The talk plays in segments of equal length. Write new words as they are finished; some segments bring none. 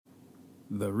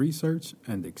The Research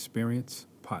and Experience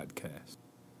Podcast.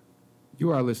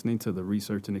 You are listening to the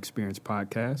Research and Experience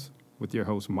Podcast with your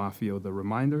host, Maffeo the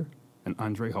Reminder, and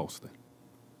Andre Holston.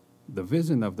 The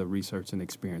vision of the Research and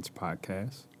Experience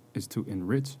Podcast is to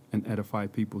enrich and edify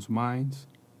people's minds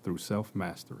through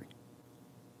self-mastery.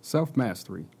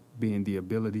 Self-mastery being the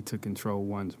ability to control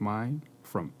one's mind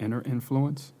from inner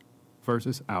influence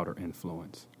versus outer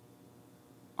influence.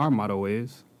 Our motto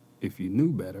is, if you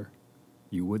knew better,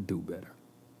 you would do better.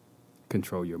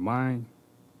 Control your mind,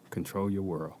 control your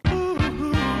world. I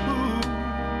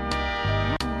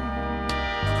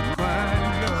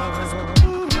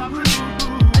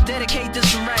dedicate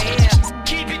this one right here.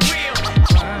 Keep it real.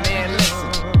 Man,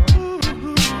 listen.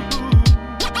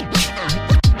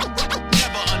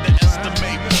 Never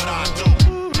underestimate what I do.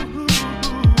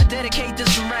 I dedicate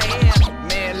this one right here.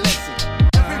 Man, listen.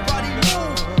 Everybody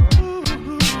move.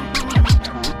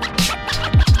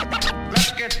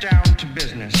 Let's get down to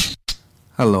business.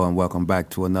 Hello and welcome back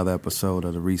to another episode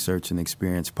of the Research and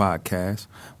Experience Podcast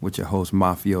with your host,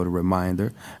 Maffeo the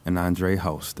Reminder, and Andre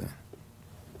Holston.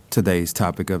 Today's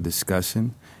topic of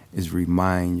discussion is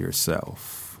remind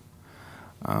yourself.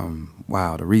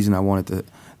 The reason I wanted to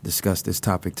discuss this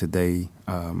topic today,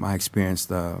 I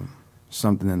experienced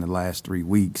something in the last 3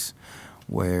 weeks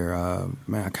where,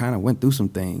 I kind of went through some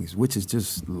things, which is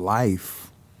just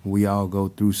life. We all go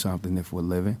through something if we're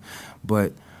living,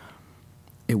 but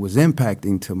it was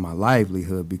impacting to my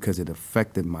livelihood because it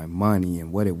affected my money,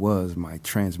 and what it was, my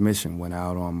transmission went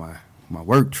out on my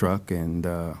work truck, and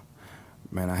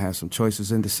I had some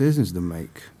choices and decisions to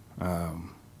make.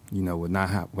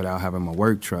 Without having my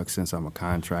work truck, since I'm a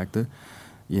contractor,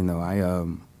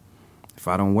 if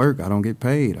I don't work, I don't get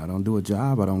paid. I don't do a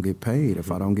job, I don't get paid.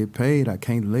 If I don't get paid, I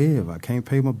can't live. I can't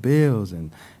pay my bills,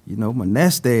 and my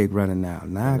nest egg running out.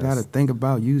 Now I got to think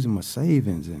about using my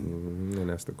savings, and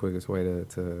that's the quickest way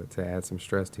to add some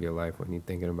stress to your life when you're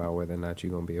thinking about whether or not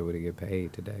you're gonna be able to get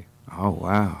paid today. Oh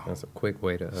wow, that's a quick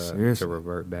way to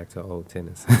revert back to old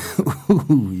tennis.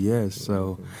 Yes,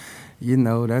 so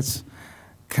that's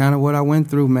kind of what I went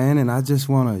through, man, and I just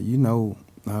want to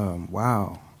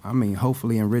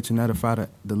hopefully enrich and edify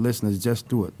the listeners just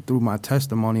through my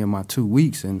testimony in my 2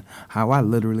 weeks and how I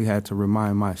literally had to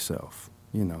remind myself,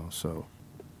 So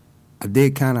I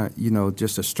did kind of,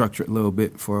 just to structure it a little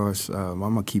bit for us. I'm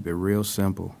going to keep it real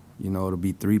simple. It'll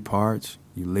be 3 parts.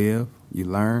 You live, you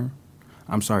learn.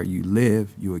 You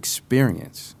live, you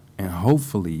experience, and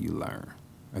hopefully you learn.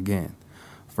 Again,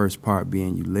 first part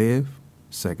being you live,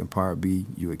 second part be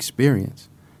you experience,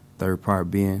 third part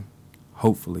being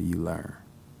hopefully you learn.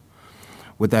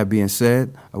 With that being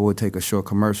said, I will take a short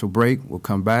commercial break. We'll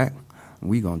come back, and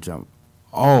we're going to jump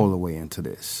all the way into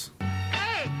this.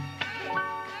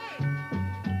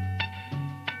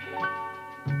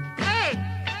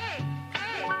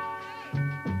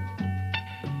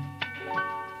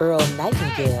 Earl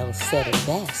Nightingale said it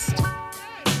best.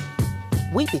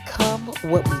 We become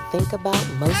what we think about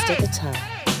most of the time.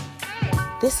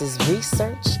 This is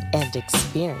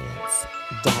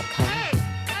researchandexperience.com.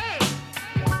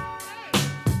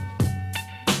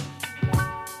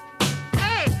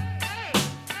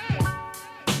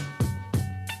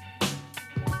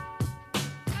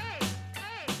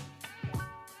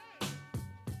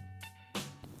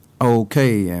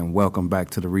 Okay, and welcome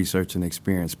back to the Research and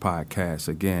Experience Podcast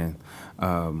again.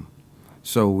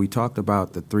 So we talked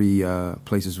about the 3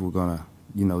 places we're going to,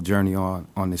 journey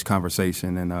on this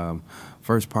conversation. And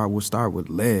first part, we'll start with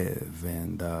live.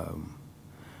 And I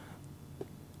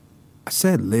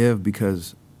said live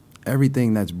because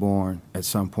everything that's born at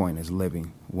some point is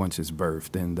living once it's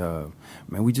birthed. And,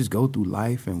 we just go through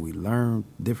life and we learn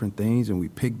different things and we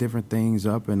pick different things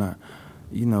up. And,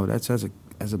 that's as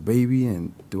a baby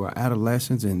and through our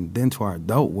adolescence and then to our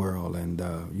adult world. And,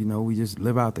 we just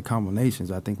live out the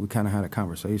combinations. I think we kind of had a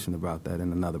conversation about that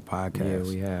in another podcast.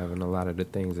 Yeah, we have. And a lot of the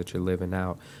things that you're living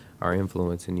out are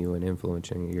influencing you and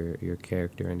influencing your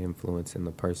character and influencing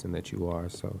the person that you are.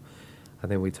 So I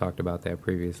think we talked about that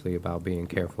previously, about being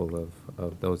careful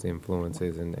of those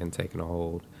influences and taking a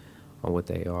hold on what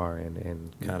they are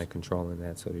and kind of controlling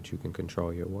that so that you can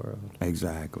control your world.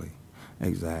 Exactly.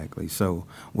 So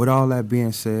with all that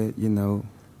being said,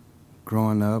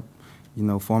 growing up,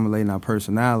 formulating our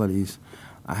personalities,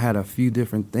 I had a few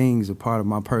different things, a part of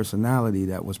my personality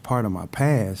that was part of my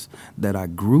past that I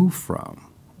grew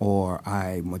from or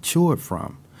I matured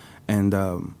from. And,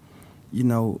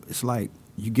 it's like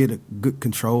you get a good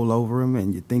control over them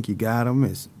and you think you got them.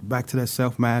 It's back to that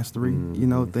self-mastery,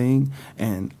 thing.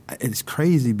 And it's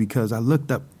crazy because I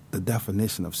looked up the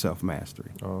definition of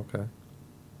self-mastery. Oh, okay.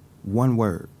 One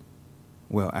word.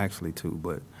 Well, actually 2,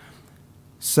 but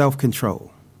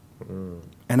self-control.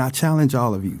 And I challenge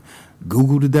all of you,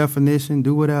 Google the definition,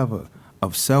 do whatever,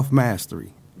 of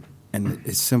self-mastery. And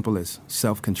it's simple as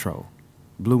self-control.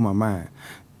 Blew my mind.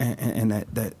 And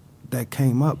that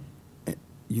came up,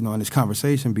 you know, in this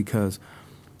conversation because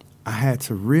I had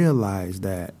to realize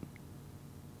that,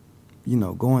 you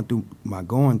know, going through my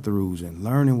going-throughs and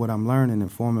learning what I'm learning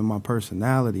and forming my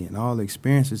personality and all the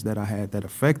experiences that I had that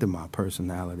affected my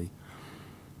personality,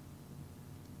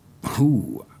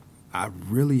 I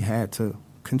really had to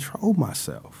control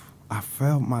myself. I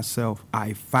found myself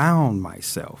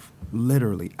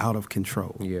literally out of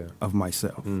control of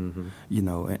myself, you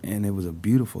know, and it was a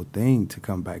beautiful thing to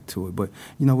come back to it. But,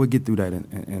 you know, we'll get through that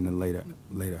in a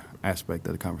later aspect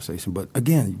of the conversation. But,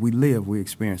 again, we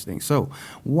experience things. So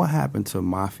what happened to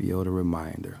Maffeo, the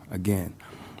reminder? Again,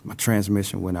 my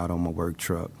transmission went out on my work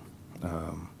truck.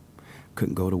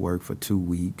 Couldn't go to work for 2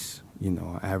 weeks. You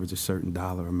know, I averaged a certain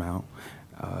dollar amount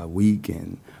a week,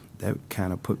 and that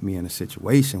kind of put me in a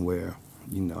situation where,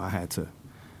 you know, I had to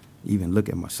even look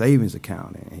at my savings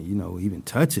account and, you know, even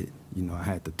touch it. You know, I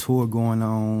had the tour going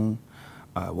on,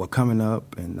 coming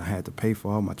up, and I had to pay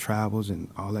for all my travels and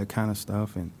all that kind of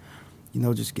stuff and, you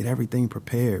know, just get everything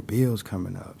prepared, bills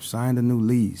coming up, signed a new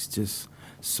lease, just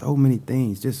so many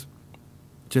things,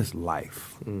 just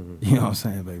life. You know what I'm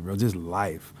saying, baby, bro? Just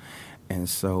life. And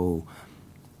so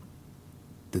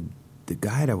the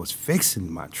guy that was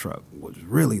fixing my truck was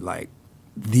really like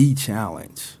the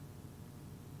challenge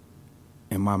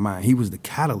in my mind. He was the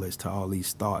catalyst to all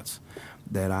these thoughts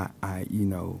that I you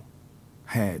know,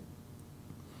 had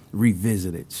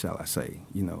revisited, shall I say,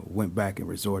 you know, went back and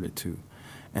resorted to.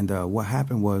 And what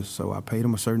happened was, so I paid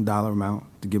him a certain dollar amount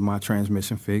to get my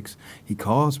transmission fixed. He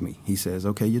calls me. He says,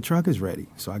 okay, your truck is ready.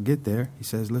 So I get there. He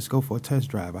says, let's go for a test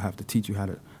drive. I have to teach you how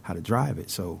to drive it.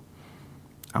 So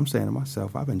I'm saying to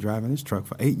myself, I've been driving this truck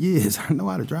for 8 years. I know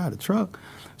how to drive the truck.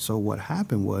 So what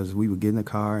happened was we would get in the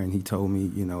car, and he told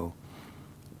me, you know,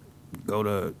 go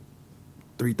to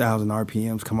 3,000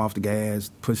 RPMs, come off the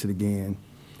gas, push it again,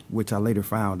 which I later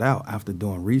found out after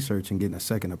doing research and getting a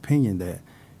second opinion that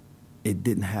it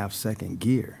didn't have second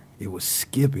gear. It was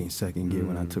skipping second gear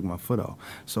when I took my foot off.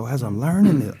 So as I'm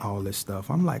learning all this stuff,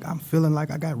 I'm feeling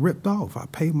like I got ripped off. I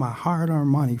paid my hard-earned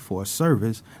money for a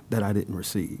service that I didn't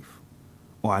receive.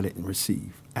 Or I didn't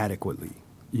receive adequately.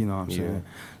 You know what I'm saying?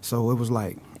 So it was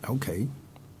like, okay,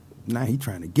 now he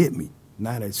trying to get me.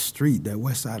 Now that street, that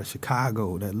west side of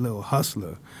Chicago, that little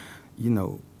hustler, you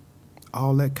know,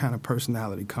 all that kind of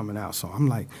personality coming out. So I'm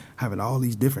like having all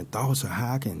these different thoughts of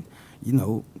how I can, you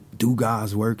know, do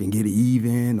God's work and get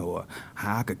even, or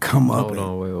how I could come up. Hold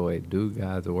on, wait. Do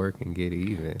God's work and get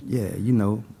even. Yeah, you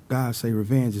know, God say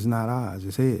revenge is not ours,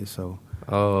 it's his. So.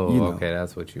 Oh, you know, okay,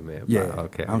 that's what you meant. Yeah,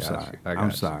 okay. I'm sorry.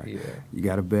 I'm sorry. Yeah. You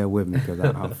got to bear with me because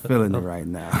I'm feeling it right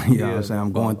now. You know what I'm saying?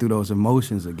 I'm going through those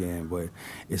emotions again, but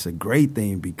it's a great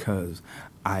thing because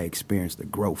I experienced the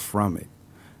growth from it,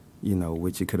 you know,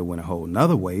 which it could have went a whole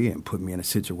nother way and put me in a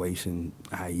situation,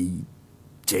 i.e.,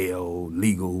 jail,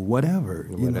 legal, whatever.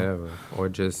 You know? Or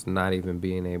just not even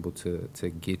being able to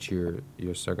get your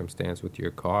circumstance with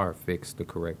your car fixed the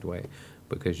correct way.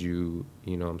 Because you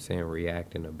know what I'm saying,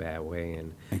 react in a bad way,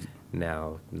 and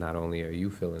now not only are you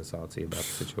feeling salty about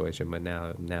the situation, but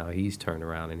now he's turned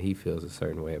around and he feels a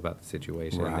certain way about the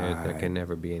situation. Right. There can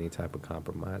never be any type of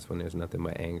compromise when there's nothing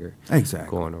but anger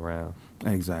going around.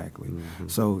 Exactly.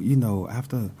 So, you know,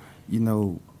 after, you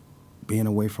know, being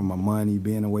away from my money,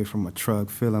 being away from my truck,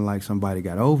 feeling like somebody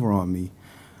got over on me,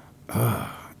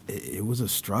 it was a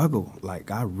struggle.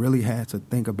 Like, I really had to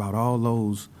think about all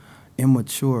those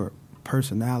immature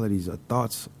personalities or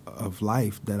thoughts of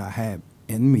life that I had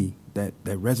in me that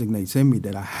resonates in me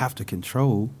that I have to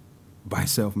control by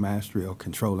self-mastery or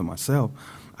controlling myself.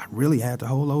 I really had to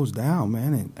hold those down,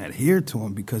 man, and adhere to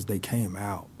them because they came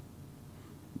out.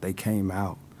 They came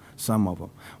out, some of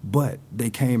them. But they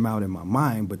came out in my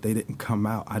mind, but they didn't come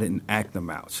out. I didn't act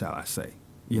them out, shall I say,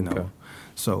 you know. Okay.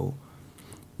 So,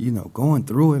 you know, going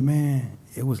through it, man,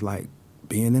 it was like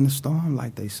being in the storm,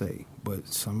 like they say. But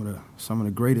some of the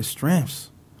greatest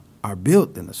strengths are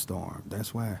built in the storm.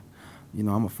 That's why, you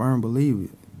know, I'm a firm believer.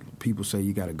 People say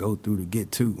you got to go through to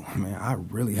get to. Man, I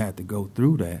really had to go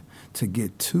through that to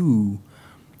get to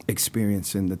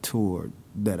experiencing the tour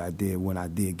that I did when I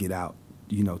did get out,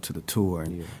 you know, to the tour.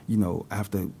 And, you know,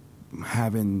 after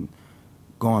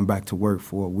going back to work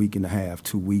for a week and a half,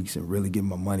 2 weeks, and really getting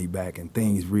my money back and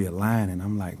things realigning,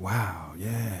 I'm like, wow,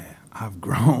 yeah. I've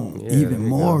grown even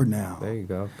more now. There you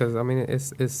go. Because, I mean,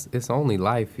 it's only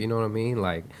life, you know what I mean?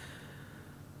 Like,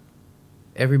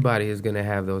 everybody is going to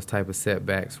have those type of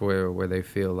setbacks where they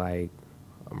feel like,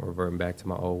 I'm reverting back to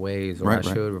my old ways, or I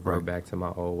should revert back to my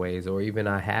old ways, or even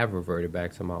I have reverted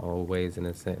back to my old ways in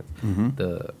a sense.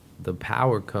 The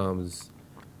power comes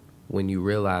when you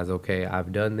realize, okay,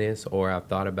 I've done this, or I've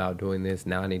thought about doing this.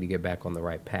 Now I need to get back on the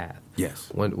right path. Yes.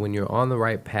 When you're on the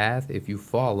right path, if you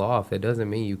fall off, it doesn't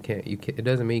mean you can't. It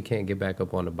doesn't mean you can't get back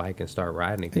up on the bike and start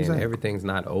riding again. Exactly. Everything's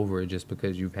not over just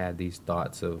because you've had these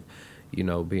thoughts of,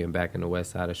 being back in the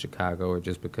west side of Chicago, or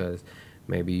just because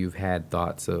maybe you've had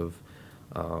thoughts of,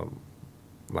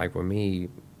 like for me,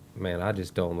 man, I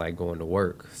just don't like going to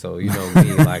work. So me,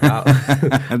 like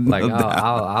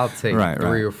I'll take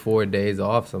 3 or 4 days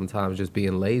off sometimes, just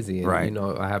being lazy. And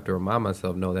I have to remind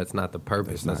myself, no, that's not the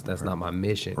purpose. That's not my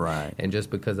mission. Right. And just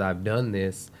because I've done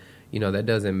this, that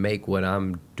doesn't make what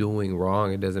I'm doing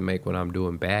wrong. It doesn't make what I'm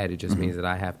doing bad. It just means that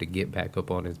I have to get back up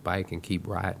on this bike and keep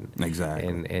riding.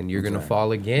 Exactly. And you're gonna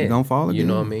fall again. You're gonna fall again. You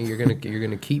know what I mean? You're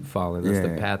gonna keep falling. That's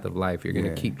the path of life. You're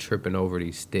gonna keep tripping over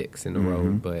these sticks in the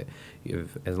road. But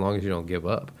as long as you don't give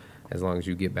up, as long as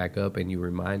you get back up and you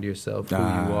remind yourself who you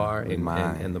are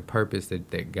and the purpose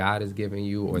that God has given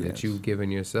you, or that you've given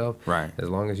yourself. Right. As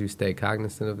long as you stay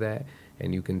cognizant of that,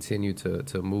 and you continue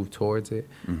to move towards it,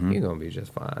 you're going to be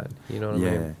just fine. You know what I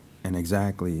mean? Yeah, and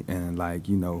exactly. And like,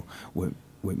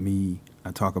 with me,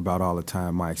 I talk about all the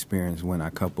time my experience when I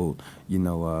coupled,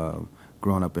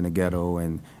 growing up in the ghetto,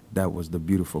 and that was the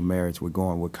beautiful marriage with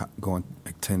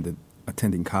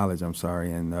attending college,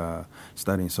 and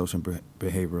studying social and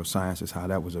behavioral sciences, how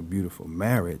that was a beautiful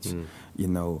marriage.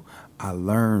 I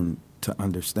learned to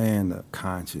understand the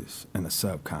conscious and the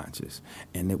subconscious,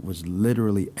 and it was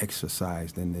literally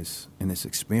exercised in this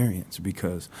experience,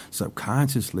 because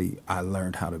subconsciously I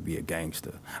learned how to be a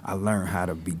gangster. I learned how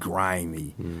to be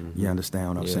grimy. You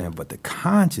understand what I'm saying? But the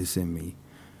conscious in me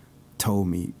told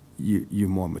me you're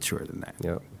more mature than that.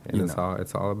 Yep. And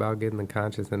it's all about getting the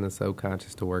conscious and the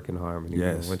subconscious to work in harmony.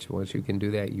 Yes. Once you can do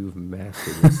that, you've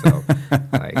mastered yourself.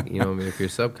 If your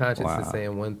subconscious is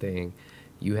saying one thing,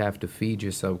 you have to feed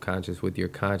your subconscious with your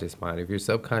conscious mind. If your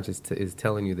subconscious is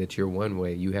telling you that you're one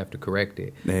way, you have to correct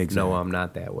it. Exactly. No, I'm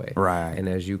not that way. Right. And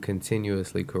as you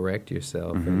continuously correct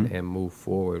yourself and move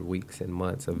forward weeks and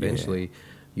months, eventually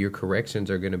your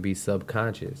corrections are going to be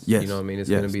subconscious. Yes. You know what I mean? It's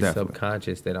going to be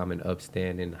subconscious that I'm an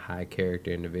upstanding, high-character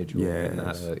individual and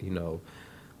not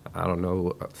I don't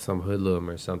know, some hoodlum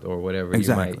or something, or whatever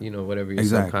you might, whatever your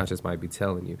subconscious might be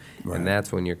telling you. Right. And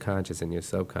that's when your conscious and your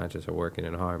subconscious are working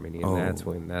in harmony, and that's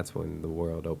when the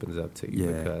world opens up to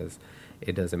you, because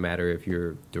it doesn't matter if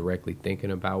you're directly thinking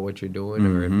about what you're doing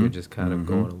or if you're just kind of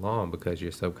going along, because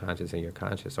your subconscious and your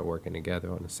conscious are working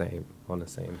together on the same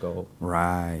goal.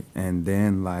 Right. And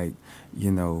then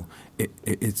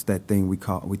it's that thing we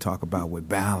talk about with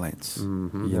balance.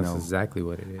 That's exactly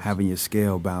what it is. Having your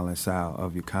scale balance out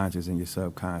of your conscious and your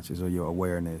subconscious, or your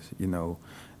awareness.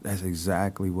 That's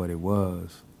exactly what it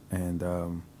was. And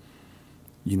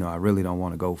I really don't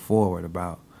want to go forward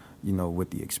about with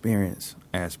the experience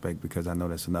aspect, because I know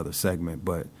that's another segment,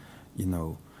 but,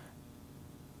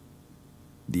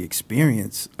 the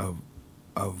experience of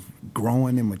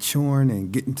growing and maturing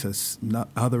and getting to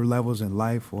other levels in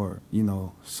life, or,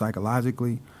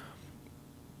 psychologically,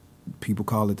 people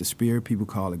call it the spirit, people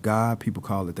call it God, people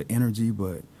call it the energy,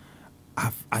 but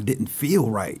I didn't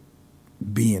feel right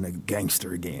being a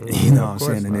gangster again, what I'm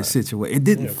saying, in this situation. It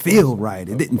didn't feel right.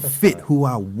 It didn't fit who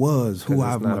I was, who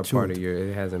I've matured.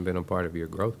 It hasn't been a part of your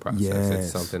growth process. Yes.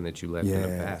 It's something that you left in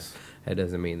the past. That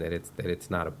doesn't mean that it's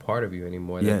not a part of you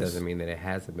anymore. That doesn't mean that it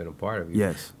hasn't been a part of you.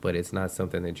 Yes. But it's not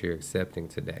something that you're accepting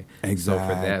today. Exactly. So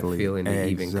for that feeling to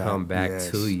even come back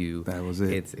to you, that was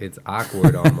it. It's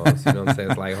awkward almost. You know what I'm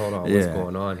saying? It's like, hold on, what's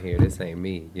going on here? This ain't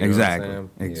me. You know what I'm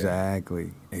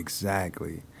saying?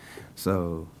 Exactly.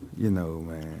 So,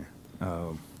 man,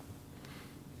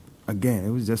 again,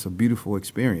 it was just a beautiful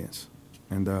experience.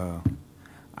 And I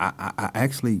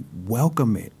actually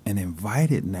welcome it and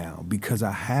invite it now, because I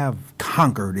have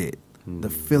conquered it, the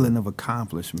feeling of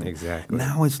accomplishment. Exactly.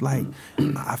 Now it's like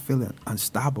I feel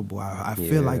unstoppable. I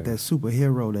feel like that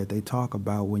superhero that they talk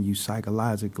about when you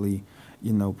psychologically,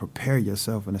 prepare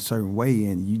yourself in a certain way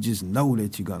and you just know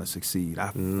that you're going to succeed.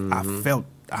 I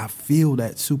feel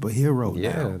that superhero now.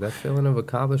 Yeah, that feeling of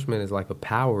accomplishment is like a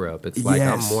power-up. It's like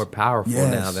I'm more powerful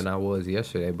now than I was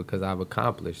yesterday because I've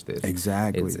accomplished this.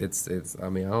 Exactly. It's. I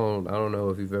mean, I don't know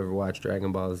if you've ever watched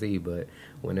Dragon Ball Z, but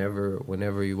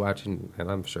whenever you're watching,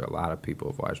 and I'm sure a lot of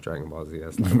people have watched Dragon Ball Z.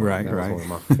 That's like that was one of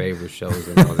my favorite shows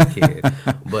when I was a kid.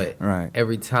 But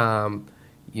every time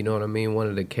you know what I mean, one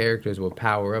of the characters will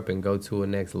power up and go to a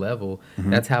next level,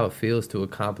 that's how it feels to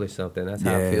accomplish something. That's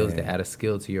how it feels to add a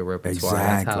skill to your repertoire.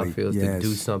 That's how it feels to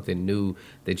do something new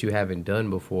that you haven't done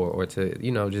before, or to,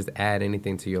 you know, just add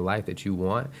anything to your life that you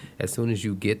want. As soon as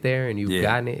you get there and you've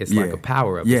gotten it, it's like a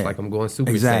power up. It's like I'm going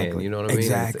Super Saiyan. You know what I mean?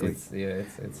 Exactly.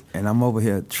 It's and I'm over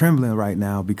here trembling right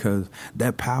now because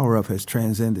that power up has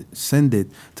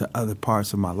transcended to other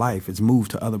parts of my life. It's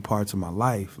moved to other parts of my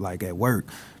life, like at work.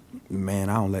 Man,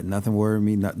 I don't let nothing worry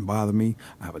me, nothing bother me.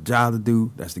 I have a job to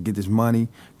do. That's to get this money.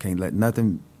 Can't let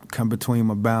nothing come between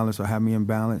my balance or have me in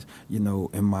balance. You know,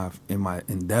 in my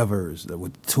endeavors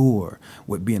with tour,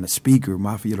 with being a speaker,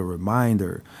 Maffeo the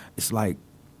Reminder. It's like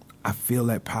I feel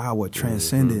that power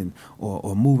transcending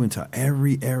or moving to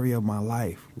every area of my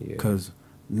life because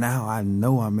now I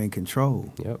know I'm in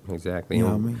control. Yep, exactly. You know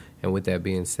what I mean? And with that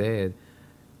being said,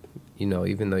 you know,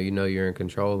 even though you know you're in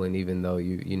control, and even though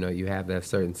you know you have that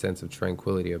certain sense of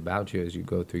tranquility about you as you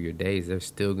go through your days, there's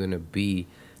still going to be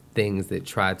things that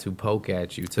try to poke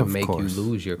at you to make you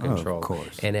lose your control. Of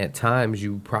course. And at times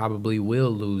you probably will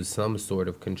lose some sort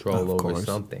of control over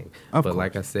something. But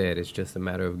like I said, it's just a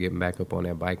matter of getting back up on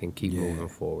that bike and keep moving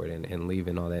forward and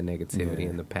leaving all that negativity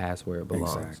in the past where it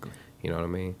belongs. Exactly. You know what I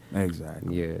mean?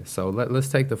 Exactly. Yeah. So let's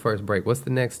take the first break. What's the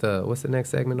next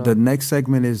segment on? The next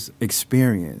segment is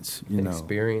experience, you know.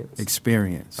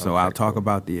 Experience. So Okay, I'll talk cool.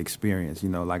 about the experience. You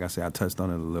know, like I said, I touched on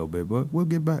it a little bit, but we'll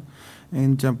get back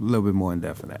and jump a little bit more in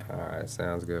depth in that. All right,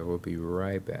 sounds good. We'll be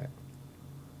right back.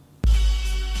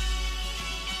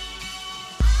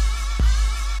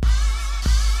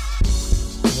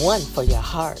 One for your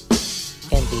heart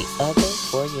and the other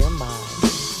for your mind.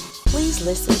 Please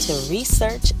listen to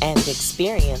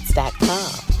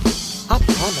researchandexperience.com. I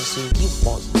promise you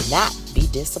will not be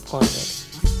disappointed.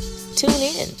 Tune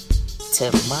in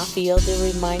to Maffeo the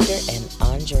Reminder and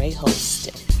Andre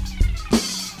Holston.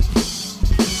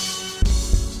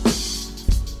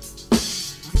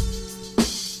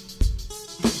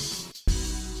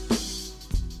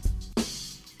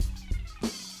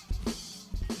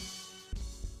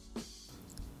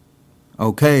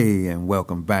 Okay, and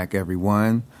welcome back,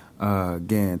 everyone.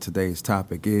 Again, today's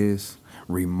topic is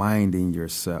reminding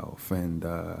yourself, and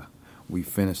we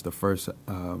finished the first,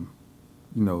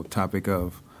 topic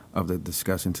of the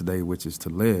discussion today, which is to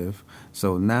live.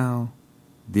 So now,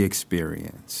 the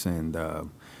experience, and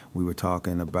we were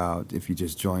talking about. If you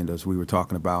just joined us, we were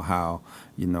talking about how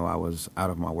I was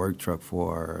out of my work truck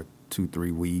for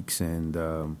 2-3 weeks, and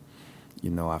I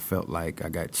felt like I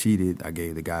got cheated. I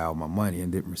gave the guy all my money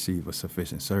and didn't receive a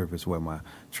sufficient service where my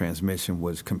transmission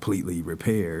was completely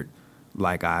repaired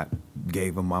like I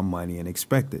gave him my money and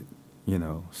expected,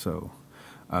 So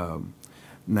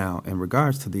now, in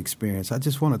regards to the experience, I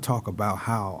just want to talk about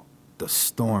how the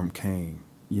storm came,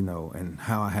 and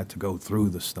how I had to go through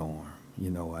the storm.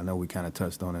 I know we kind of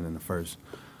touched on it in the first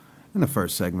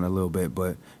segment a little bit,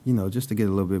 but, just to get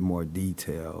a little bit more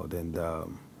detailed and,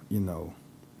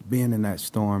 being in that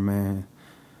storm, man.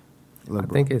 I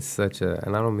think it's such a,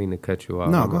 and I don't mean to cut you off.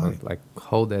 No, go ahead. Like,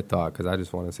 hold that thought, because I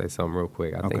just want to say something real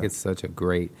quick. I think it's such a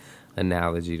great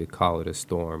analogy to call it a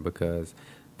storm, because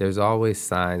there's always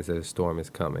signs that a storm is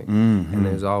coming. Mm-hmm. And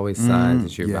there's always signs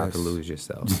that you're about to lose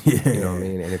yourself. Yeah. You know what I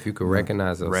mean? And if you can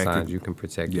recognize those signs, you can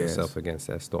protect yourself against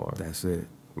that storm. That's it.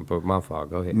 But my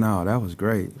fault, go ahead. No, that was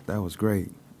great.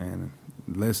 And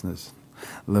listeners,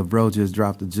 little bro just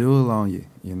dropped a jewel on you,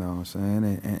 you know what I'm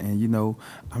saying? And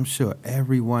I'm sure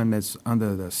everyone that's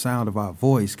under the sound of our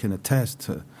voice can attest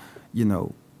to,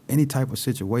 any type of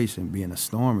situation being a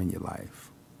storm in your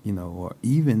life, or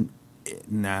even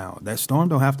now, that storm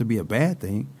don't have to be a bad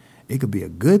thing. It could be a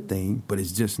good thing, but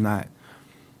it's just not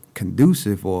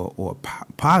conducive or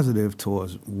positive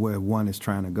towards where one is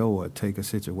trying to go or take a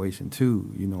situation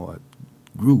to, a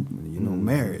group,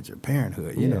 marriage or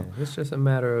parenthood, It's just a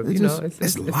matter of, it's life.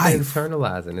 It's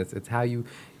internalizing. It's how you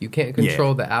can't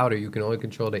control the outer, you can only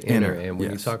control the inner. And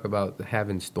when you talk about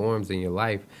having storms in your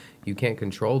life, you can't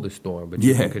control the storm, but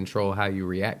you can control how you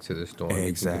react to the storm.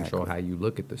 Exactly. You can control how you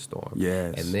look at the storm.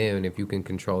 Yes. And then if you can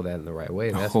control that in the right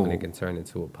way, that's when it can turn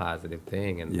into a positive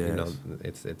thing. And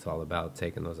it's all about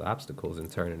taking those obstacles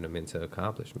and turning them into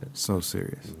accomplishments. So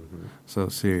serious. Mm-hmm. So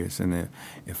serious. And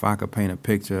if I could paint a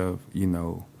picture of,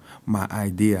 my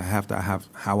idea,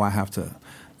 how I have to,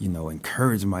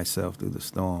 encourage myself through the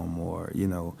storm, or,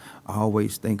 I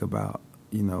always think about,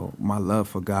 my love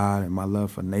for God and my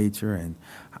love for nature, and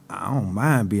I don't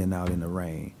mind being out in the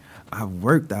rain. I've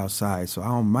worked outside, so I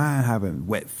don't mind having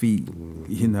wet feet,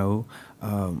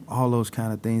 all those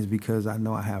kind of things, because I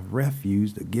know I have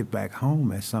refuge to get back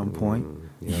home at some point,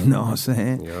 you know what I'm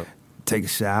saying? Yep. take a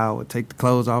shower, take the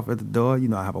clothes off at the door. You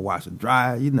know, I have a washer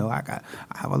dryer. You know, I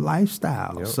have a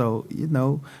lifestyle. Yep. So, you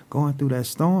know, going through that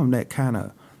storm that kind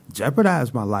of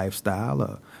jeopardized my lifestyle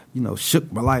or, you know,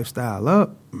 shook my lifestyle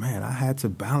up, man, I had to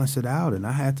balance it out and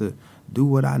I had to do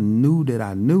what I knew that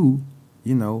I knew,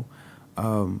 you know.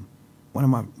 One of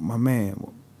my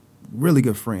man, really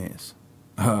good friends,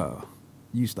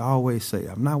 used to always say,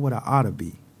 I'm not what I ought to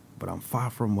be, but I'm far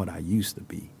from what I used to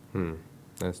be.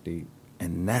 That's deep.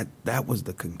 And that was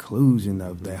the conclusion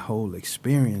of that whole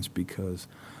experience because,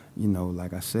 you know,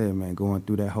 like I said, man, going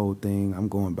through that whole thing, I'm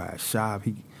going by a shop.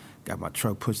 He got my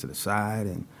truck pushed to the side,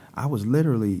 and I was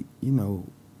literally, you know,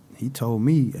 he told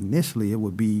me initially it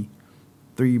would be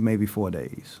 3, maybe 4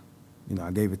 days. You know,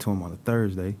 I gave it to him on a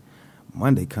Thursday.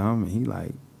 Monday come, and he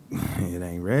like, it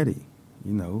ain't ready.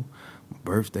 You know, my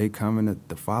birthday coming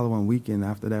the following weekend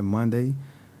after that Monday.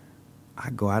 I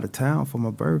go out of town for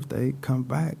my birthday, come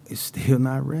back, it's still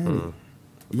not ready.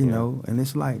 You know, and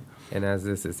it's like. And as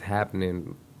this is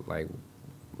happening, like,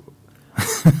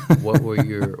 what were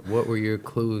your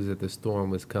clues that the storm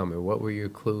was coming? What were your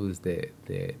clues that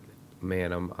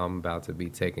man, I'm about to be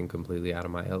taken completely out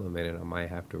of my element, and I might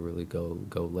have to really go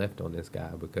left on this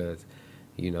guy because,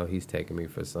 you know, he's taking me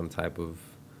for some type of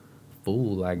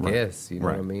fool, I guess. You know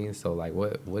what I mean? So like,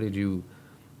 what did you?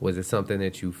 Was it something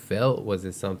that you felt? Was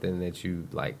it something that you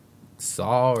like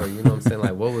saw, or you know what I'm saying?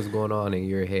 Like, what was going on in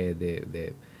your head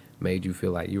that made you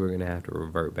feel like you were gonna have to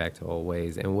revert back to old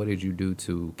ways? And what did you do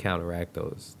to counteract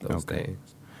those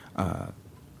things?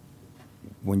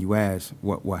 When you asked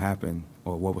what happened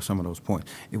or what were some of those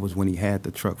points, it was when he had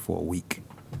the truck for a week.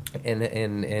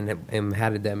 And how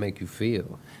did that make you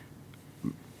feel?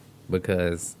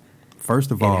 Because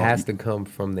first of all, it has to come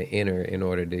from the inner in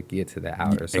order to get to the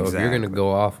outer. So if you're going to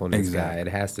go off on this guy, it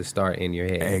has to start in your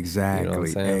head. Exactly, you know what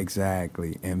I'm saying?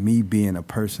 Exactly. And me being a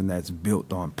person that's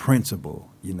built on principle,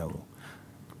 you know,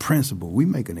 we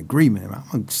make an agreement.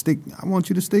 I want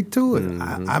you to stick to it.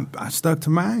 I stuck to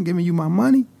mine, giving you my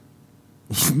money.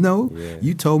 You know,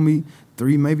 you told me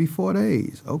 3, maybe 4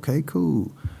 days. Okay,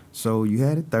 cool. So you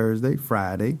had it Thursday,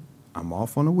 Friday. I'm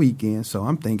off on the weekend, so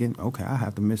I'm thinking, okay, I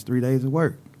have to miss 3 days of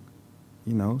work.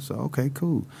 You know, so okay,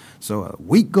 cool. So a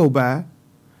week go by,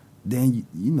 then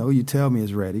you know you tell me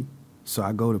it's ready. So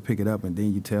I go to pick it up, and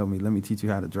then you tell me, let me teach you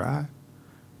how to drive.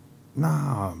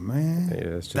 Nah,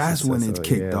 man. That's when it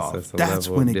kicked off. That's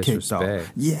when it kicked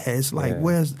off. Yeah, it's like,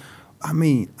 where's, I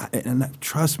mean,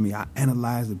 trust me, I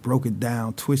analyzed it, broke it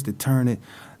down, twisted, turned it,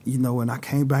 you know, and I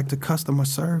came back to customer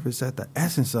service at the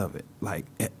essence of it. Like,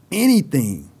 at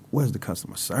anything, where's the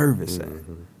customer service at?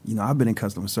 You know, I've been in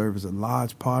customer service a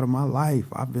large part of my life.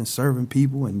 I've been serving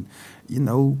people and, you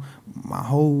know, my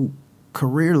whole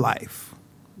career life,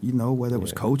 you know, whether it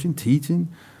was coaching, teaching,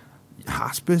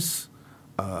 hospice,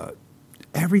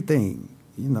 everything,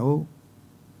 you know,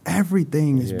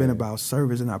 everything has been about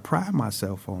service, and I pride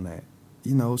myself on that,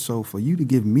 you know. So for you to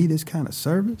give me this kind of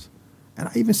service, and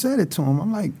I even said it to him,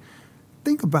 I'm like,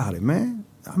 think about it, man.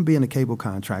 I'm being a cable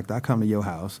contractor. I come to your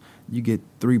house. You get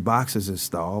 3 boxes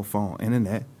installed, phone,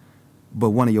 internet,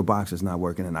 but one of your boxes not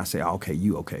working, and I say, okay,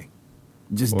 you okay.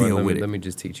 Just deal with it. Let me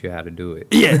just teach you how to do it.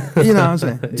 Yeah, you know what I'm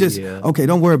saying? Just, okay,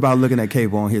 don't worry about looking at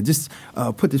cable on here. Just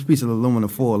put this piece of aluminum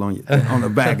foil on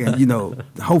the back and, you know,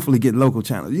 hopefully get local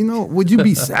channels. You know, would you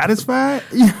be satisfied?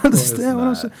 You understand what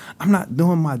I'm saying? I'm not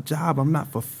doing my job. I'm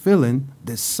not fulfilling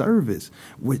this service.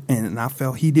 And I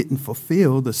felt he didn't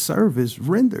fulfill the service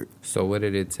rendered. So what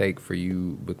did it take for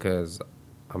you? Because,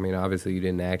 I mean, obviously you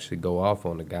didn't actually go off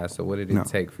on the guy. So what did it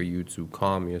take for you to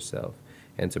calm yourself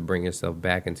and to bring yourself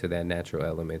back into that natural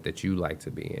element that you like to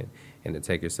be in, and to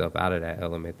take yourself out of that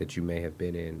element that you may have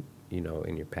been in, you know,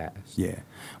 in your past? Yeah.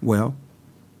 Well,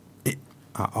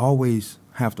 I always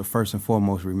have to first and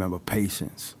foremost remember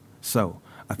patience. So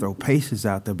I throw patience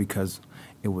out there because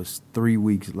it was 3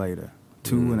 weeks later,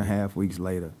 2.5 weeks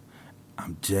later,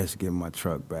 I'm just getting my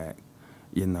truck back,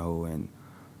 you know, and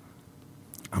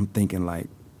I'm thinking like,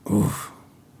 oof.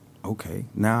 Okay,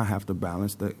 now I have to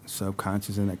balance the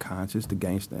subconscious and the conscious, the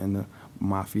gangster and the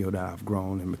Maffeo that I've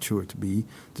grown and matured to be,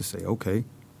 to say, okay,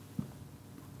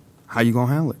 how you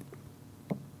gonna handle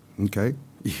it? Okay,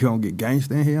 you gonna get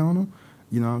gangster in here on them?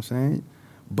 You know what I'm saying?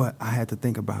 But I had to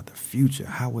think about the future.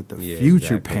 How would the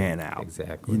future pan out?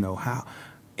 Exactly. You know, how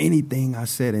anything I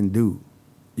said and do,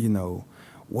 you know,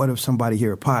 what if somebody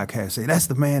hear a podcast say, that's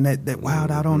the man that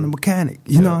wowed out on the mechanic?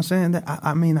 You know what I'm saying?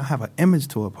 I mean, I have an image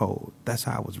to uphold. That's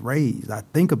how I was raised. I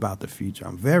think about the future.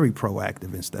 I'm very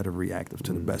proactive instead of reactive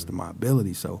to the best of my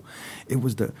ability. So it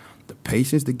was the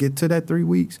patience to get to that 3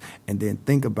 weeks and then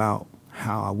think about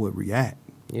how I would react.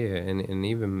 Yeah, and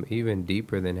even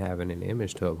deeper than having an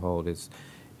image to uphold is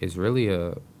it's really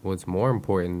what's more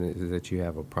important is that you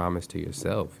have a promise to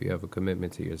yourself. You have a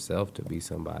commitment to yourself to be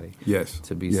somebody. Yes.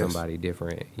 To be somebody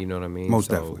different. You know what I mean?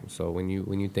 Most definitely. So when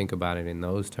you think about it in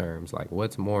those terms, like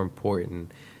what's more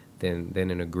important than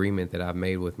an agreement that I've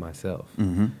made with myself?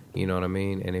 Mm-hmm. You know what I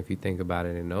mean? And if you think about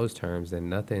it in those terms,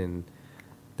 then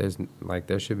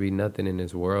there should be nothing in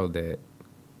this world that,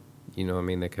 you know what I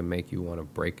mean, that can make you want to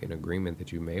break an agreement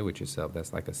that you made with yourself.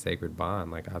 That's like a sacred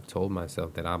bond. Like, I've told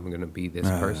myself that I'm going to be this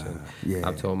person. Yeah.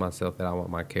 I've told myself that I want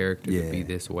my character to be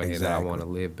this way, and that I want to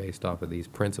live based off of these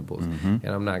principles. Mm-hmm. And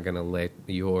I'm not going to let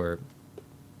your,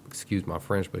 excuse my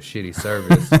French, but shitty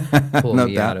service pull No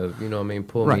me doubt. out of, you know what I mean,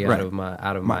 pull me out of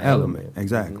my element.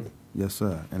 Exactly. Mm-hmm. Yes,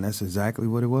 sir. And that's exactly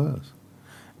what it was.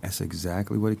 That's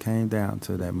exactly what it came down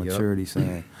to, that maturity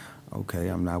saying, okay,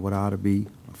 I'm not what I ought to be.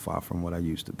 I'm far from what I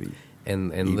used to be.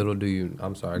 And little do you,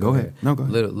 I'm sorry, go ahead. No, go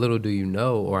ahead. Little do you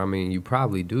know, or I mean, you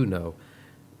probably do know,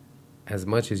 as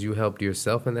much as you helped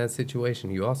yourself in that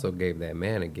situation, you also gave that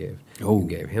man a gift. Oh. You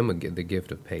gave him the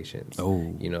gift of patience.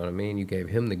 Oh. You know what I mean? You gave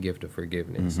him the gift of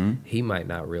forgiveness. Mm-hmm. He might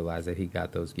not realize that he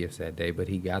got those gifts that day, but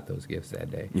he got those gifts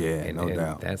that day. Yeah, and no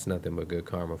doubt. That's nothing but good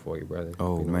karma for you, brother.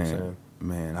 Oh, you know what I'm saying?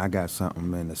 Man, I got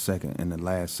something in the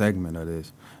last segment of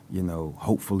this. You know,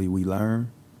 hopefully we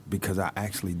learn, because I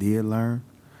actually did learn.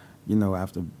 You know,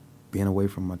 after being away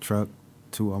from my truck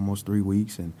almost 3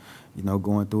 weeks, and you know,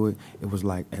 going through it, it was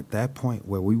like at that point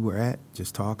where we were at,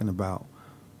 just talking about,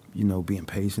 you know, being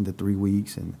patient the 3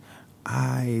 weeks, and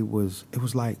it was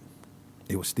like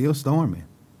it was still storming,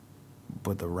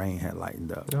 but the rain had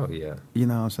lightened up. Oh yeah. You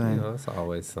know what I'm saying? You know, it's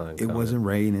always sun. It wasn't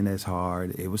raining as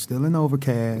hard. It was still an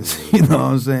overcast. You know what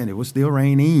I'm saying? It was still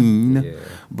raining,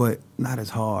 but not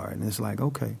as hard. And it's like,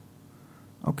 okay.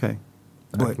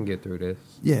 But I can get through this.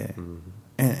 Yeah. Mm-hmm.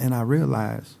 And I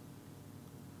realized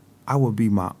I would be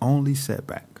my only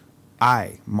setback.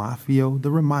 Maffeo,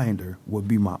 the reminder, would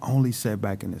be my only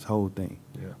setback in this whole thing.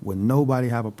 Yeah. Would nobody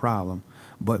have a problem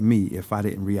but me if I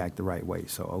didn't react the right way.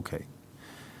 So, okay.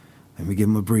 Let me get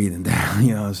my breathing down,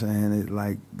 you know what I'm saying? It's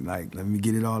like let me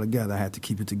get it all together. I had to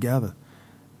keep it together.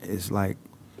 It's like,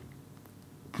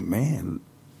 man,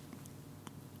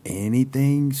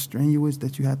 anything strenuous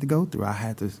that you have to go through, I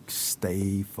had to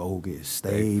stay focused,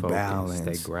 stay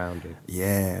balanced. Stay grounded.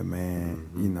 Yeah, man.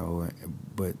 Mm-hmm. You know,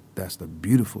 but that's the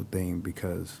beautiful thing,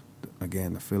 because,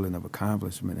 again, the feeling of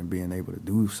accomplishment and being able to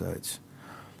do such.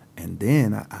 And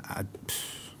then, I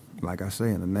like I say,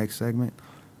 in the next segment,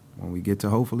 when we get to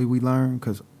hopefully we learn,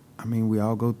 because, I mean, we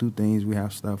all go through things, we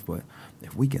have stuff, but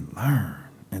if we can learn,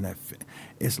 and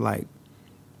it's like,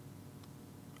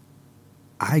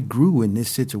 I grew in this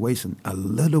situation a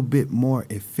little bit more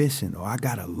efficient, or I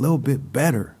got a little bit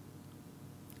better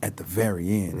at the very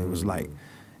end. Mm-hmm.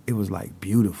 It was like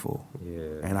beautiful.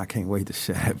 Yeah. And I can't wait to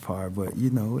share that part, but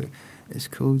you know, it's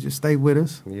cool. Just stay with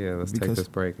us. Yeah, let's take this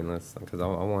break, and because I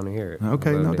want to hear it.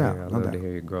 Okay, no doubt. I'd love to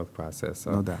hear your growth process.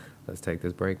 So no doubt. Let's take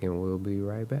this break, and we'll be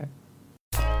right back.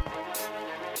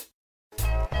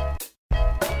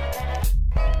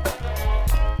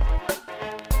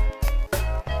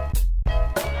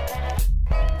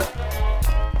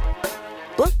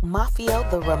 Book Maffeo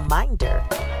the Reminder.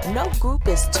 No group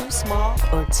is too small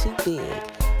or too big.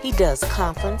 He does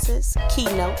conferences,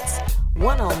 keynotes,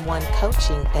 one-on-one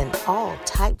coaching, and all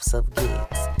types of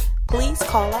gigs. Please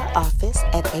call our office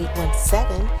at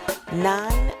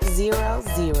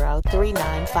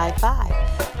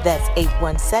 817-900-3955. That's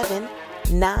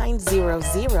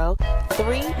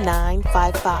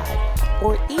 817-900-3955.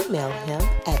 Or email him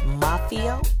at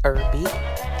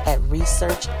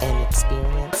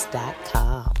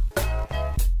maffeoirby@researchandexperience.com.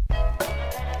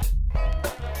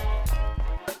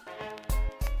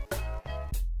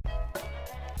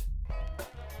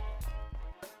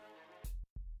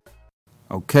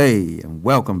 Okay, and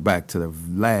welcome back to the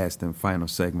last and final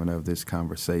segment of this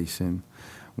conversation,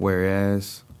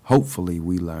 whereas hopefully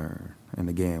we learn. And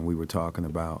again, we were talking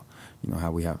about, you know,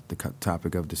 how we have the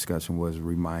topic of discussion was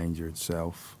remind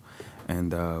yourself.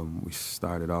 And we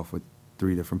started off with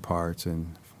 3 different parts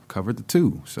and covered the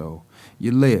 2. So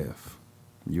you live,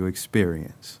 you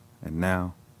experience, and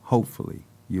now hopefully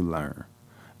you learn,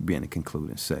 being the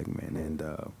concluding segment. And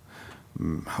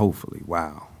hopefully,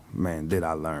 wow, man, did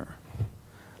I learn.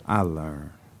 I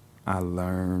learned,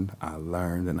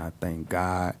 and I thank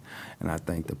God, and I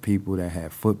thank the people that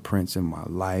had footprints in my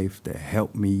life that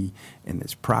helped me in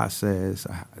this process.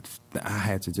 I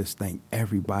had to just thank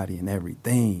everybody and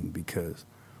everything, because,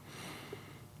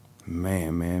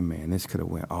 man, this could have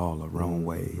went all the wrong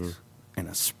ways in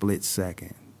a split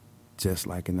second, just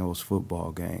like in those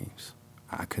football games.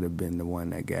 I could have been the one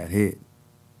that got hit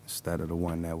instead of the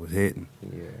one that was hitting.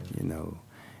 Yeah. You know,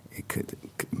 it could,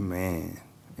 man.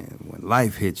 And when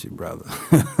life hits you, brother,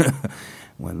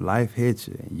 when life hits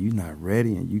you and you're not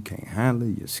ready and you can't handle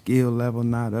it, your skill level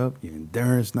not up, your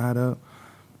endurance not up,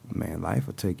 man, life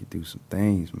will take you through some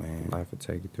things, man. Life will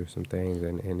take you through some things,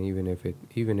 and even if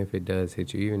it does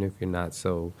hit you, even if you're not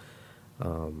so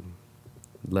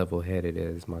level-headed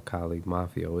as my colleague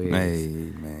Maffeo is, hey,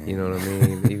 man, you know what I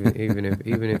mean.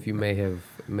 even if you may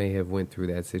have went through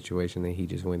that situation that he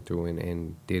just went through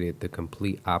and did it the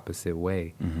complete opposite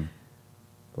way. Mm-hmm.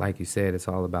 Like you said, it's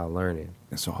all about learning.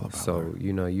 It's all about so learning.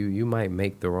 you know, you might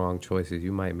make the wrong choices,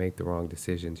 you might make the wrong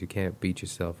decisions. You can't beat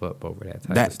yourself up over that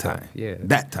type of stuff.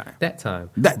 That time.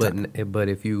 But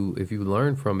if you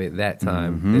learn from it that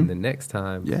time, mm-hmm. then the next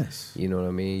time, yes, you know what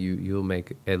I mean. You'll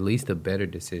make at least a better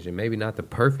decision. Maybe not the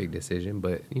perfect decision,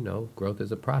 but you know, growth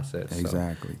is a process.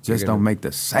 Exactly. So don't make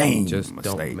the same mistake.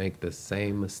 Don't make the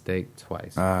same mistake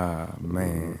twice.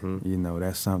 Man, mm-hmm. you know,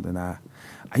 that's something I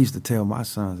used to tell my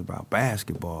sons about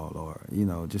basketball, or, you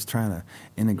know, just trying to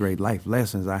integrate life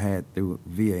lessons I had through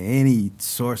via any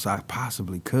source I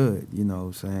possibly could, you know what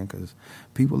I'm saying? Because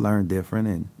people learn different,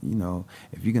 and, you know,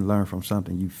 if you can learn from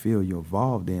something you feel you're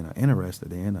involved in or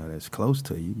interested in or that's close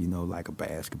to you, you know, like a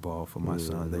basketball for my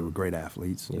sons, they were great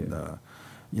athletes, and,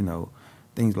 you know,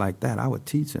 things like that, I would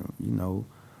teach them, you know,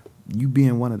 you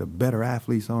being one of the better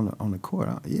athletes on the court,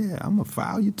 I'm going to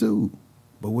foul you too,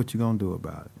 but what you going to do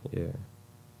about it? Yeah.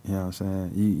 You know what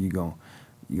I'm saying? You gon'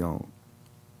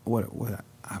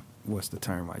 what's the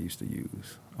term I used to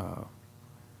use?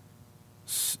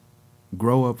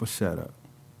 Grow up or shut up.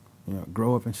 You know,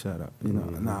 grow up and shut up. You know,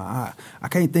 mm-hmm. I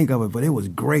can't think of it, but it was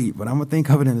great. But I'm gonna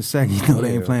think of it in a second. You know,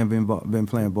 they ain't been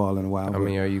playing ball in a while. I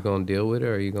mean, are you gonna deal with it,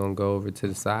 or are you gonna go over to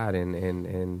the side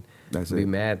and be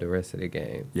mad the rest of the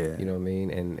game? Yeah, you know what I mean.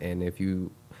 And if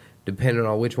you, depending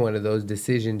on which one of those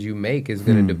decisions you make, is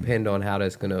going to depend on how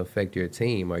that's going to affect your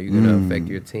team. Are you going to affect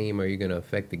your team? Are you going to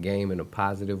affect the game in a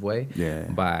positive way? Yeah.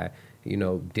 By, you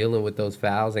know, dealing with those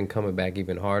fouls and coming back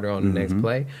even harder on the next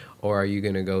play? Or are you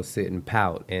going to go sit and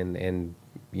pout and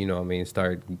you know what I mean,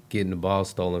 start getting the ball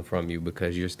stolen from you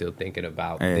because you're still thinking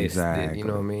about this, you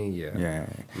know what I mean? Yeah. Yeah.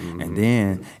 Mm-hmm. And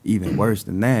then, even worse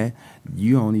than that,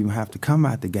 you don't even have to come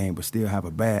out the game but still have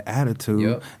a bad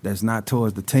attitude that's not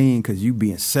towards the team because you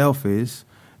being selfish,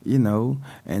 you know,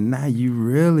 and now you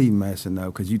really messing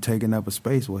up because you taking up a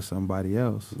space with somebody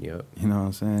else. Yep. You know what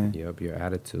I'm saying? Yep. Your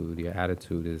attitude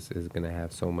is going to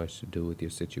have so much to do with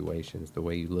your situations. The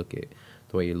way you're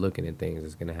looking at things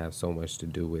is going to have so much to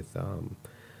do with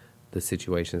the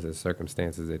situations and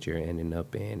circumstances that you're ending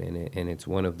up in, and it's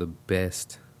one of the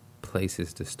best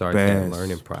places to start that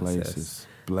learning process.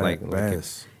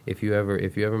 If you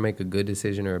ever make a good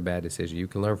decision or a bad decision, you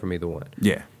can learn from either one.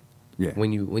 Yeah. Yeah.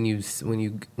 When you're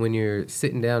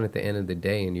sitting down at the end of the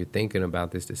day and you're thinking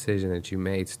about this decision that you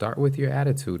made, start with your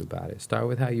attitude about it. Start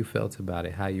with how you felt about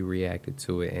it, how you reacted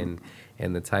to it,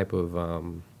 and the type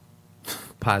of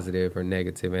positive or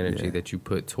negative energy that you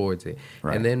put towards it,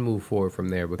 and then move forward from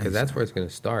there, because that's where it's going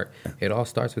to start. It all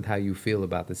starts with how you feel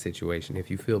about the situation.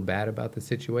 If you feel bad about the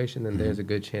situation, then there's a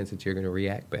good chance that you're going to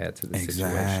react bad to the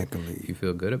situation. If you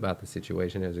feel good about the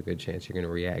situation, there's a good chance you're going to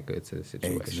react good to the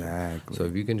situation. Exactly. So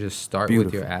if you can just start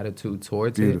with your attitude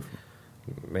towards it,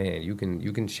 man, you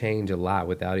can change a lot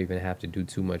without even have to do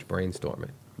too much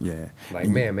brainstorming. Yeah. Like,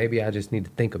 man, maybe I just need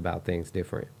to think about things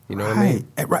different. You know what I mean?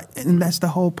 Right. And that's the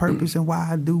whole purpose and why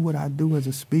I do what I do as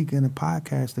a speaker and a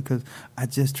podcaster, because I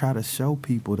just try to show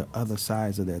people the other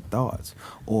sides of their thoughts,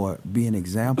 or be an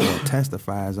example or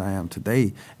testify as I am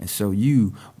today and show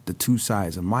you the two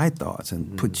sides of my thoughts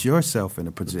and put yourself in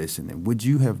a position. And would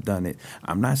you have done it?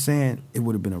 I'm not saying it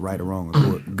would have been a right or wrong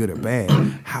or good or bad.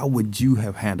 How would you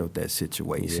have handled that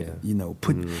situation? Yeah. You know,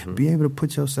 be able to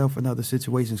put yourself in other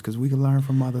situations, because we can learn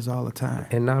from others all the time.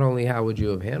 And not only how would you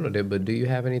have handled it, but do you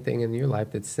have anything in your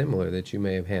life that's similar that you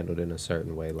may have handled in a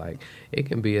certain way? Like, it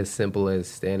can be as simple as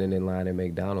standing in line at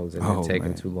McDonald's and then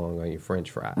taking too long on your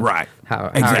French fries. Right.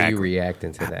 How are you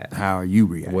reacting to that? How are you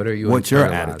reacting? What are you? What's your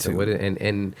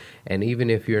attitude? And even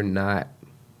if you're not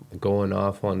going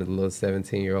off on the little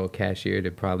 17-year-old cashier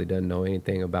that probably doesn't know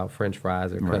anything about French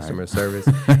fries or customer service,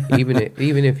 even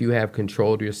if you have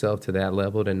controlled yourself to that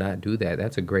level to not do that,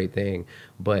 that's a great thing.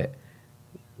 But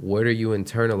what are you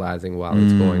internalizing while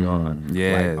it's going on?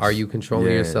 Yes. Like, are you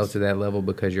controlling yourself to that level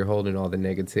because you're holding all the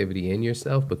negativity in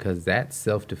yourself? Because that's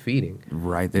self-defeating.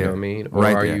 Right there. You know what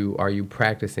I mean? Or are you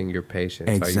practicing your patience?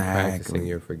 Exactly. Are you practicing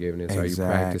your forgiveness? Exactly. Are you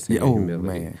practicing your humility?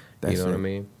 Man. That's you know it. what I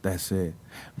mean? That's it.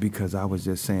 Because I was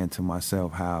just saying to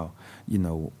myself how, you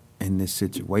know, in this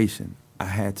situation, I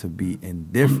had to be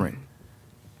indifferent,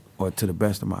 or to the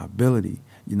best of my ability.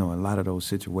 You know, in a lot of those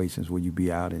situations where you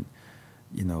be out and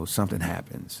you know, something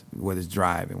happens, whether it's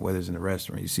driving, whether it's in a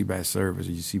restaurant, you see bad service,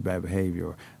 or you see bad behavior,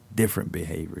 or different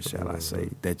behaviors, shall I say,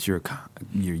 that you're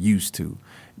used to.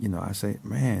 You know, I say,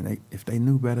 man, if they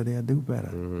knew better, they'll do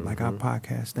better. Like our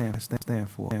podcast stand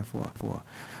for.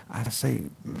 I say,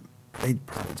 they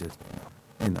probably just,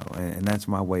 you know, and that's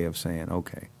my way of saying,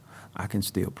 okay, I can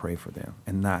still pray for them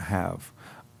and not have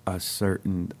a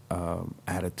certain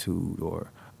attitude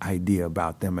or idea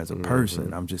about them as a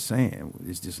person. I'm just saying,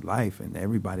 it's just life, and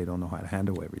everybody don't know how to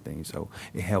handle everything. So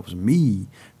it helps me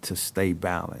to stay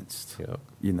balanced. Yep.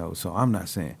 You know, so I'm not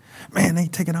saying, man, they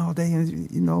taking all day,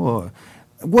 you know, or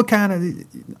what kind of,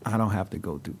 I don't have to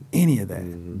go through any of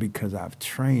that because I've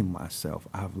trained myself.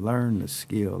 I've learned the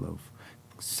skill of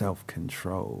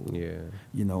self-control. Yeah.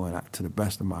 You know, and to the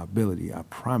best of my ability, I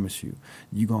promise you,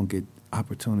 you're going to get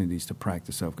opportunities to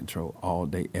practice self-control all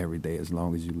day, every day, as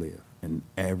long as you live. And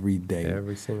every day.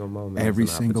 Every single moment. Every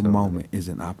single moment is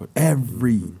an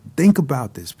opportunity. Think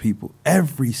about this, people.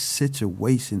 Every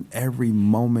situation, every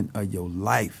moment of your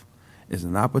life is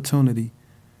an opportunity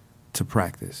to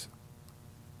practice.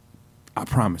 I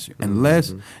promise you.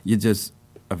 Unless you're just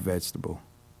a vegetable.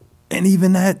 And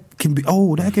even that can be,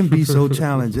 that can be so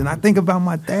challenging. I think about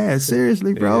my dad,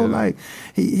 seriously, bro. Yeah. Like,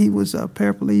 he was a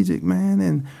paraplegic, man,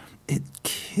 and it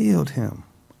killed him.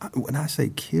 When I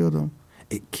say killed him,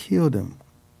 it killed him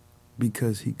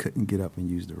because he couldn't get up and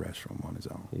use the restroom on his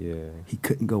own. Yeah. He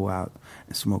couldn't go out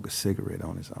and smoke a cigarette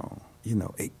on his own. You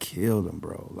know, it killed him,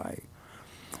 bro. Like,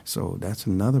 so that's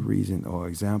another reason or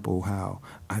example how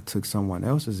I took someone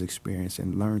else's experience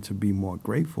and learned to be more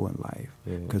grateful in life.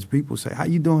 Because people say, how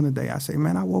you doing today? I say,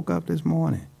 man, I woke up this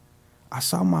morning. I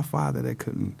saw my father that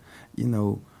couldn't, you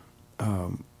know,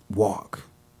 walk.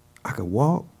 I could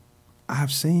walk.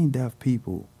 I've seen deaf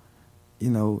people, you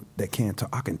know, that can't talk.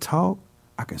 I can talk.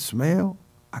 I can smell.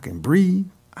 I can breathe.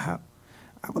 I have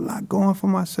a lot going for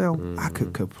myself. I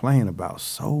could complain about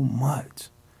so much.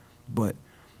 But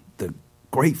the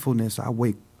gratefulness I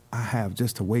have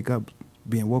just to wake up,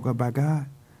 being woke up by God,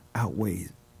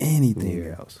 outweighs anything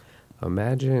else.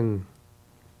 Imagine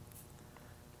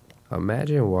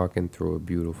walking through a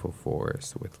beautiful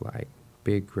forest with like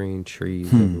big green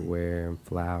trees everywhere and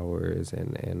flowers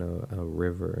and a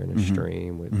river and a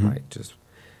stream with like just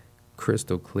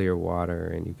crystal clear water,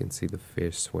 and you can see the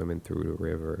fish swimming through the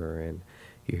river, and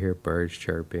you hear birds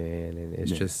chirping, and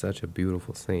it's just such a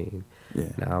beautiful scene. Yeah.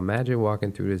 Now imagine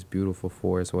walking through this beautiful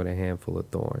forest with a handful of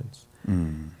thorns.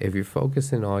 If you're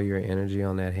focusing all your energy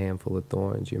on that handful of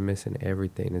thorns, you're missing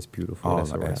everything that's beautiful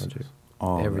that's around you.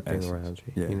 Everything around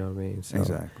you. Yeah. You know what I mean? So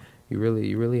exactly. You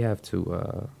really have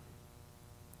to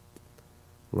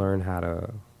learn how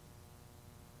to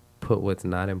put what's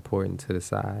not important to the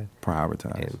side.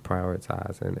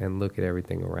 Prioritize and look at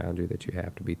everything around you that you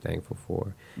have to be thankful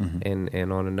for.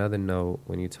 And on another note,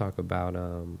 when you talk about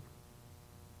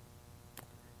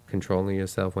controlling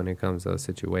yourself when it comes to those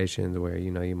situations where, you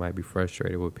know, you might be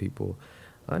frustrated with people,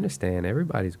 understand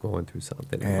everybody's going through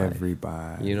something in life.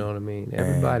 You know what I mean?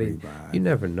 Everybody. You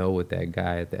never know what that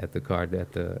guy at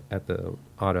the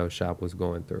auto shop was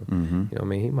going through. You know what I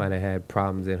mean? He might have had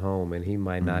problems at home, and he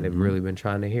might not have really been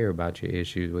trying to hear about your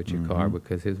issues with your car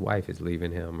because his wife is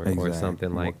leaving him or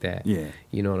something like that. Yeah.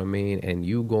 You know what I mean? And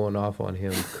you going off on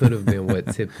him could have been what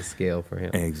tipped the scale for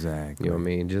him. Exactly. You know what I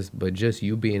mean? Just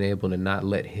you being able to not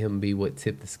let him be what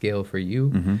tipped the scale for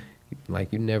you.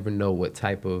 Like, you never know what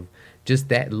type of, just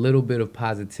that little bit of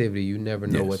positivity, you never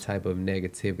know what type of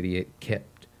negativity it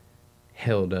kept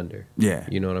held under. Yeah.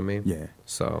 You know what I mean? Yeah.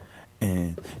 So.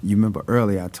 And you remember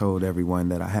earlier I told everyone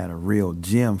that I had a real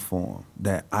gem form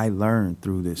that I learned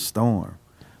through this storm,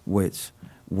 which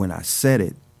when I said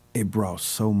it, it brought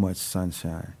so much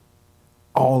sunshine.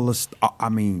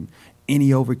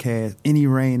 Any overcast, any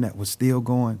rain that was still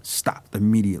going, stopped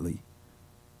immediately.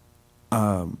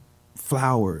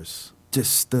 Flowers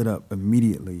just stood up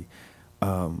immediately.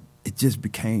 It just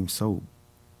became so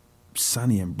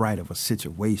sunny and bright of a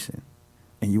situation.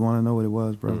 And you want to know what it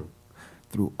was, bro?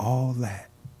 Through all that,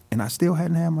 and I still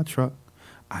hadn't had my truck,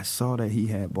 I saw that he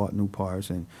had bought new parts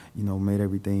and, you know, made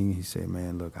everything. He said,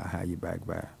 man, look, I'll have you back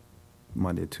by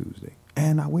Monday, Tuesday.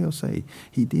 And I will say,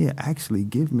 he did actually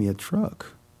give me a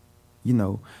truck, you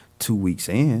know, 2 weeks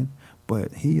in.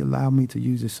 But he allowed me to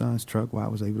use his son's truck while I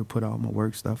was able to put all my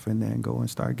work stuff in there and go and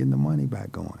start getting the money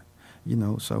back going. You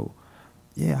know, so,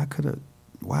 yeah, I could have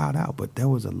wowed out, but there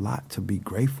was a lot to be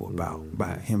grateful about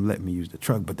by him letting me use the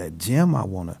truck. But that gem, I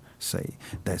want to say,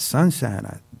 that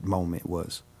sunshine moment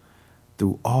was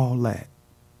through all that.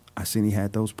 I seen he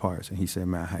had those parts, and he said,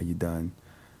 man, how you done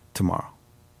tomorrow?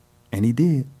 And he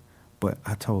did. But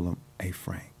I told him, hey,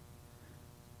 Frank,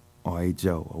 or hey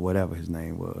Joe, or whatever his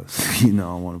name was. You know,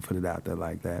 I don't want to put it out there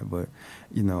like that. But,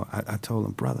 you know, I told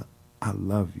him, brother, I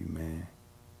love you, man.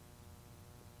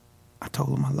 I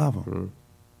told him I love him. Mm.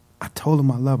 I told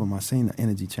him I love him. I seen the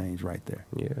energy change right there.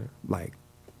 Yeah. Like,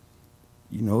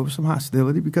 you know, it was some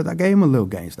hostility because I gave him a little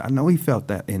gangster. I know he felt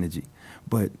that energy.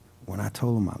 But when I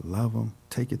told him I love him,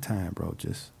 take your time, bro.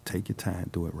 Just take your time.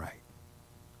 Do it right.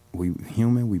 We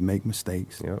human. We make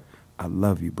mistakes. Yep. I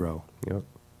love you, bro. Yep.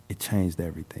 It changed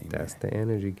everything. That's man. the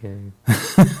energy game.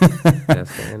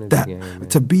 That's the energy game, man.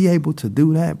 To be able to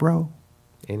do that, bro.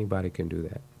 Anybody can do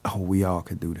that. Oh, we all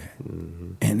could do that.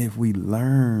 Mm-hmm. And if we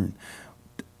learn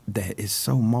that it's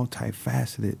so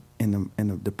multifaceted in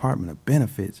the Department of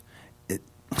Benefits,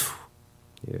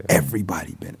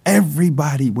 everybody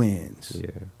wins.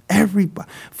 Yeah. Everybody.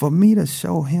 For me to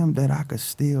show him that I could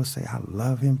still say I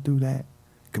love him through that,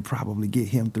 could probably get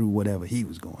him through whatever he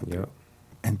was going through.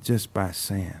 And just by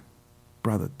saying,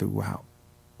 brother, throughout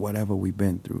whatever we've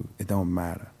been through, it don't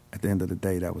matter. At the end of the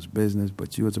day, that was business,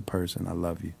 but you as a person, I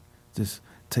love you. Just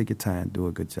take your time, do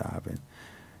a good job, and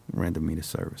render me the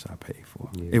service I paid for.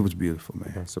 Yeah. It was beautiful,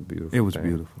 man. That's a beautiful It was thing.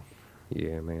 beautiful.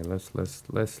 Yeah, man. Let's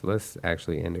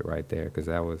actually end it right there because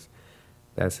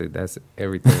that's it. That's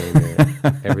everything there.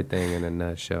 Everything in a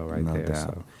nutshell right No there.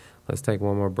 doubt. So let's take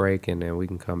one more break and then we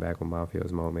can come back with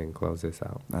Maffeo's moment and close this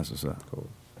out. That's what's up. Cool.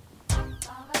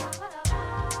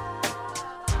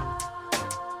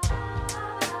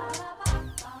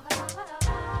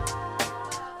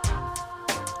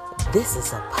 This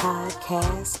is a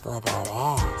podcast for that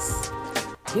ass.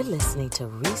 You're listening to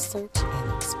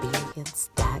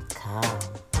researchandexperience.com.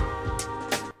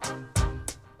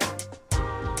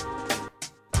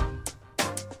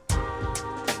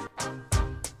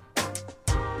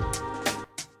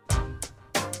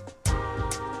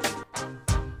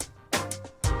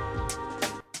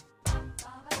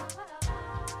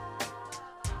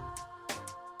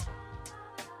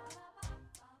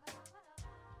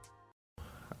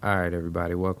 All right,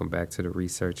 everybody. Welcome back to the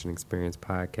Research and Experience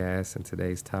podcast. And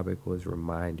today's topic was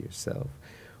remind yourself.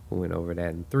 We went over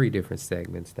that in 3 different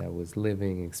segments. That was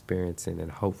living, experiencing,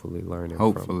 and hopefully learning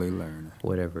from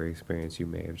whatever experience you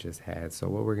may have just had. So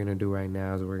what we're going to do right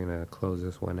now is we're going to close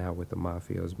this one out with the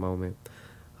Maffeo's moment.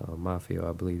 Maffeo,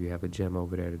 I believe you have a gem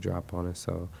over there to drop on us.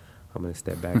 So I'm going to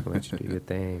step back and let you do your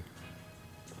thing.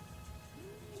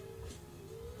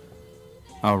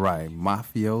 All right,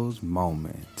 Maffeo's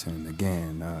moment. And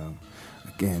again,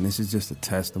 this is just a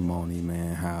testimony,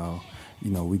 man, how, you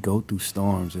know, we go through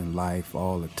storms in life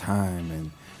all the time.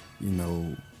 And, you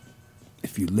know,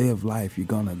 if you live life, you're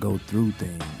going to go through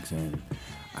things. And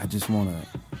I just want to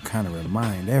kind of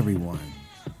remind everyone,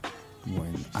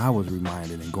 when I was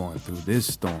reminded and going through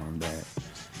this storm, that,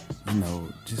 you know,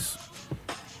 just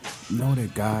know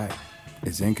that God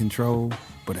is in control.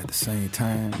 But at the same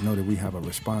time, know that we have a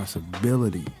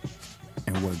responsibility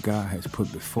in what God has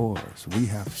put before us. We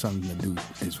have something to do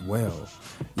as well.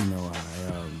 You know,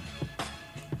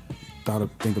 I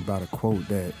think about a quote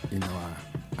that, you know,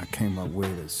 I came up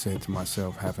with that said to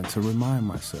myself, having to remind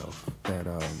myself that,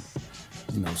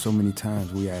 you know, so many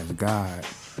times we ask God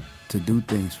to do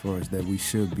things for us that we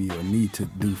should be or need to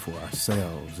do for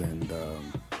ourselves. And,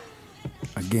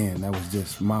 again, that was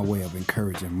just my way of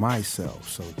encouraging myself.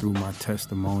 So through my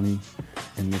testimony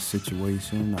in this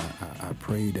situation, I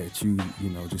pray that you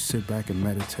know, just sit back and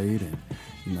meditate and,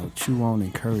 you know, chew on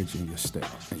encouraging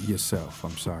yourself.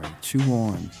 Chew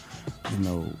on, you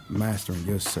know, mastering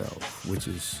yourself, which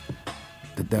is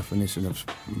the definition of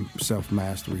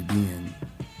self-mastery being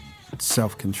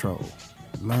self-control.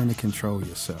 Learn to control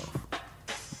yourself.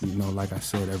 You know, like I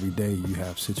said, every day you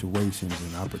have situations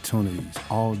and opportunities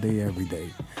all day, every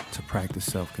day to practice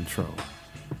self-control.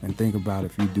 And think about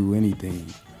if you do anything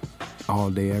all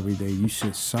day, every day, you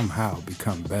should somehow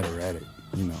become better at it,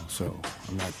 you know. So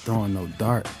I'm not throwing no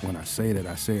dart when I say that.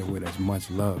 I say it with as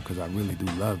much love because I really do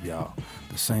love y'all.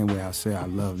 The same way I say I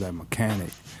love that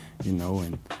mechanic, you know,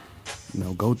 and, you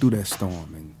know, go through that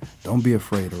storm and don't be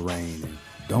afraid of rain and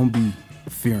don't be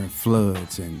fearing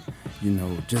floods, and, you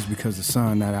know, just because the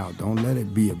sun not out, don't let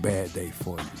it be a bad day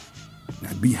for you.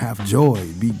 Have joy,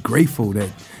 be grateful that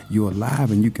you're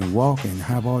alive and you can walk and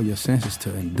have all your senses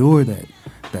to endure that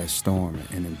storm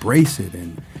and embrace it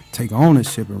and take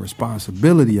ownership and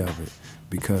responsibility of it,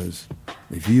 because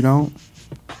if you don't,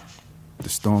 the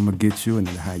storm will get you and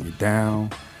it'll have you down.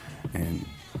 And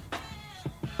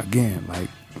again,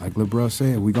 like LeBron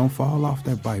said, we're gonna fall off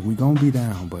that bike, we're gonna be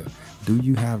down, but do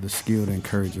you have the skill to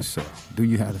encourage yourself? Do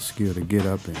you have the skill to get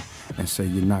up and say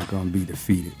you're not going to be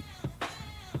defeated?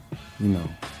 You know,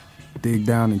 dig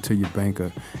down into your bank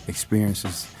of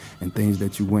experiences and things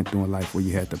that you went through in life where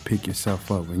you had to pick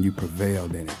yourself up and you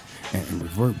prevailed in it, and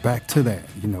revert back to that,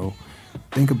 you know.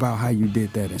 Think about how you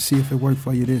did that and see if it worked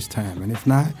for you this time. And if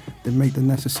not, then make the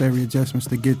necessary adjustments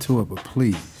to get to it. But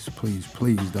please, please,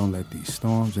 please don't let these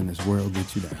storms in this world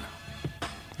get you down.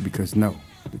 Because know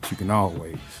that you can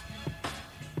always,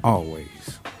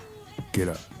 always get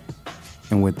up.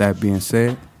 And with that being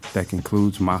said, that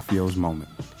concludes Maffeo's Moment.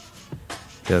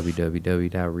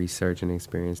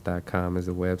 www.researchandexperience.com is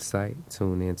a website.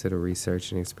 Tune into the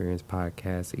Research and Experience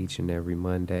podcast each and every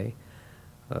Monday.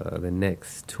 The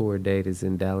next tour date is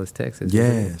in Dallas, Texas.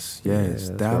 Yes,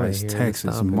 right Dallas,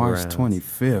 Texas, March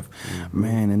 25th. Mm-hmm.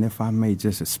 Man, and if I may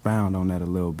just expound on that a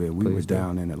little bit, we Please were do.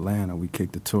 down in Atlanta. We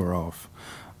kicked the tour off,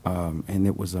 and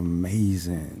it was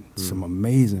amazing. Some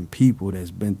amazing people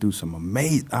that's been through some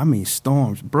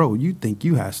storms. Bro, you think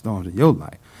you had storms in your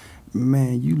life.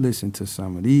 Man, you listen to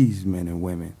some of these men and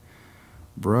women.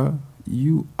 Bruh,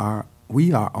 we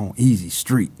are on easy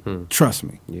street. Trust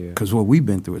me. Yeah. Because what we've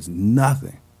been through is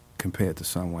nothing compared to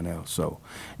someone else. So,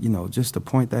 you know, just to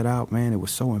point that out, man, it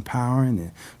was so empowering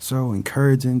and so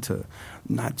encouraging to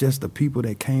not just the people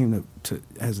that came to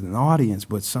as an audience,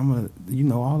 but some of, you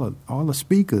know, all the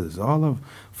speakers, all of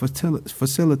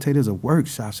facilitators of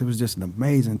workshops. It was just an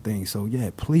amazing thing. So, yeah,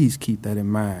 please keep that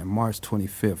in mind. March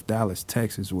 25th, Dallas,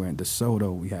 Texas. We're in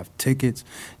DeSoto. We have tickets.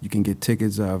 You can get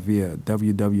tickets via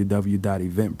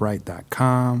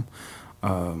www.eventbrite.com.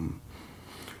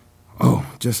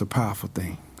 Just a powerful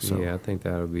thing. So, yeah, I think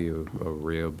that'll be a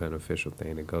real beneficial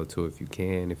thing to go to if you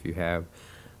can. If you have,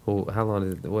 well, how long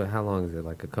is it? How long is it?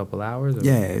 Like a couple hours? Or?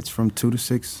 yeah, it's from 2 to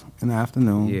 6 in the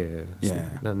afternoon. Yeah. Yeah.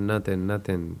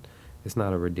 Nothing. It's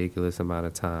not a ridiculous amount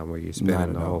of time where you're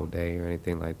spending the whole day or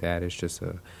anything like that. It's just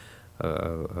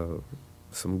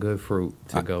some good fruit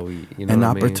to go eat. You know An what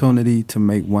I mean? opportunity to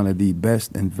make one of the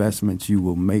best investments you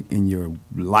will make in your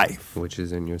life, Which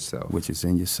is in yourself.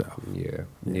 Yeah.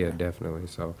 Yeah, definitely.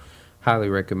 So, highly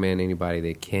recommend anybody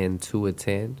that can to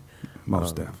attend.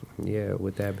 Most definitely. Yeah.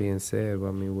 With that being said, I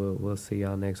mean, we'll see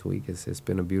y'all next week. It's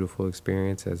been a beautiful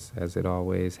experience as it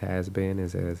always has been,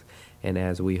 as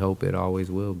we hope it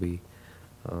always will be.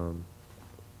 You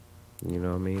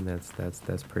know what I mean?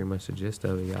 That's pretty much the gist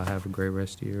of it. Y'all have a great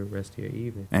rest of your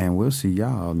evening. And we'll see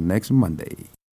y'all next Monday.